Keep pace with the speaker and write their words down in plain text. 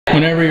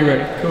Whenever you're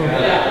ready. Cool.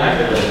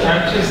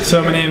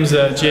 So my name's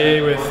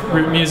Jay with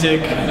Root Music,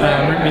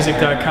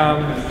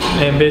 rootmusic.com,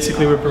 and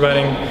basically we're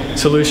providing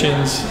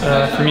solutions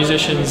for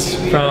musicians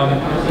from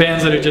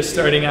bands that are just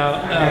starting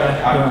out,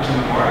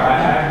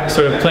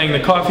 sort of playing the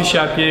coffee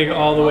shop gig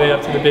all the way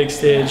up to the big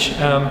stage.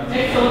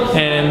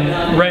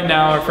 And right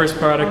now our first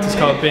product is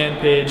called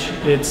Bandpage.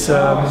 It's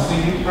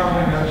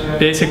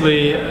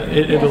basically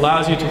it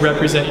allows you to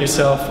represent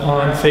yourself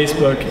on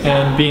Facebook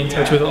and be in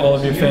touch with all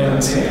of your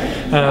fans.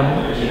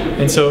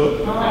 And so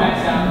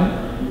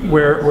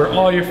where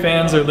all your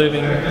fans are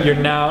living, you're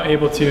now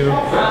able to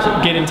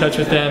get in touch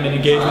with them and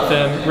engage with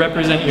them,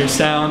 represent your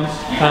sound,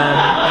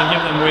 and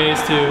give them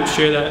ways to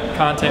share that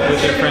content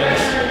with their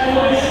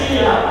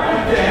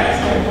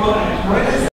friends.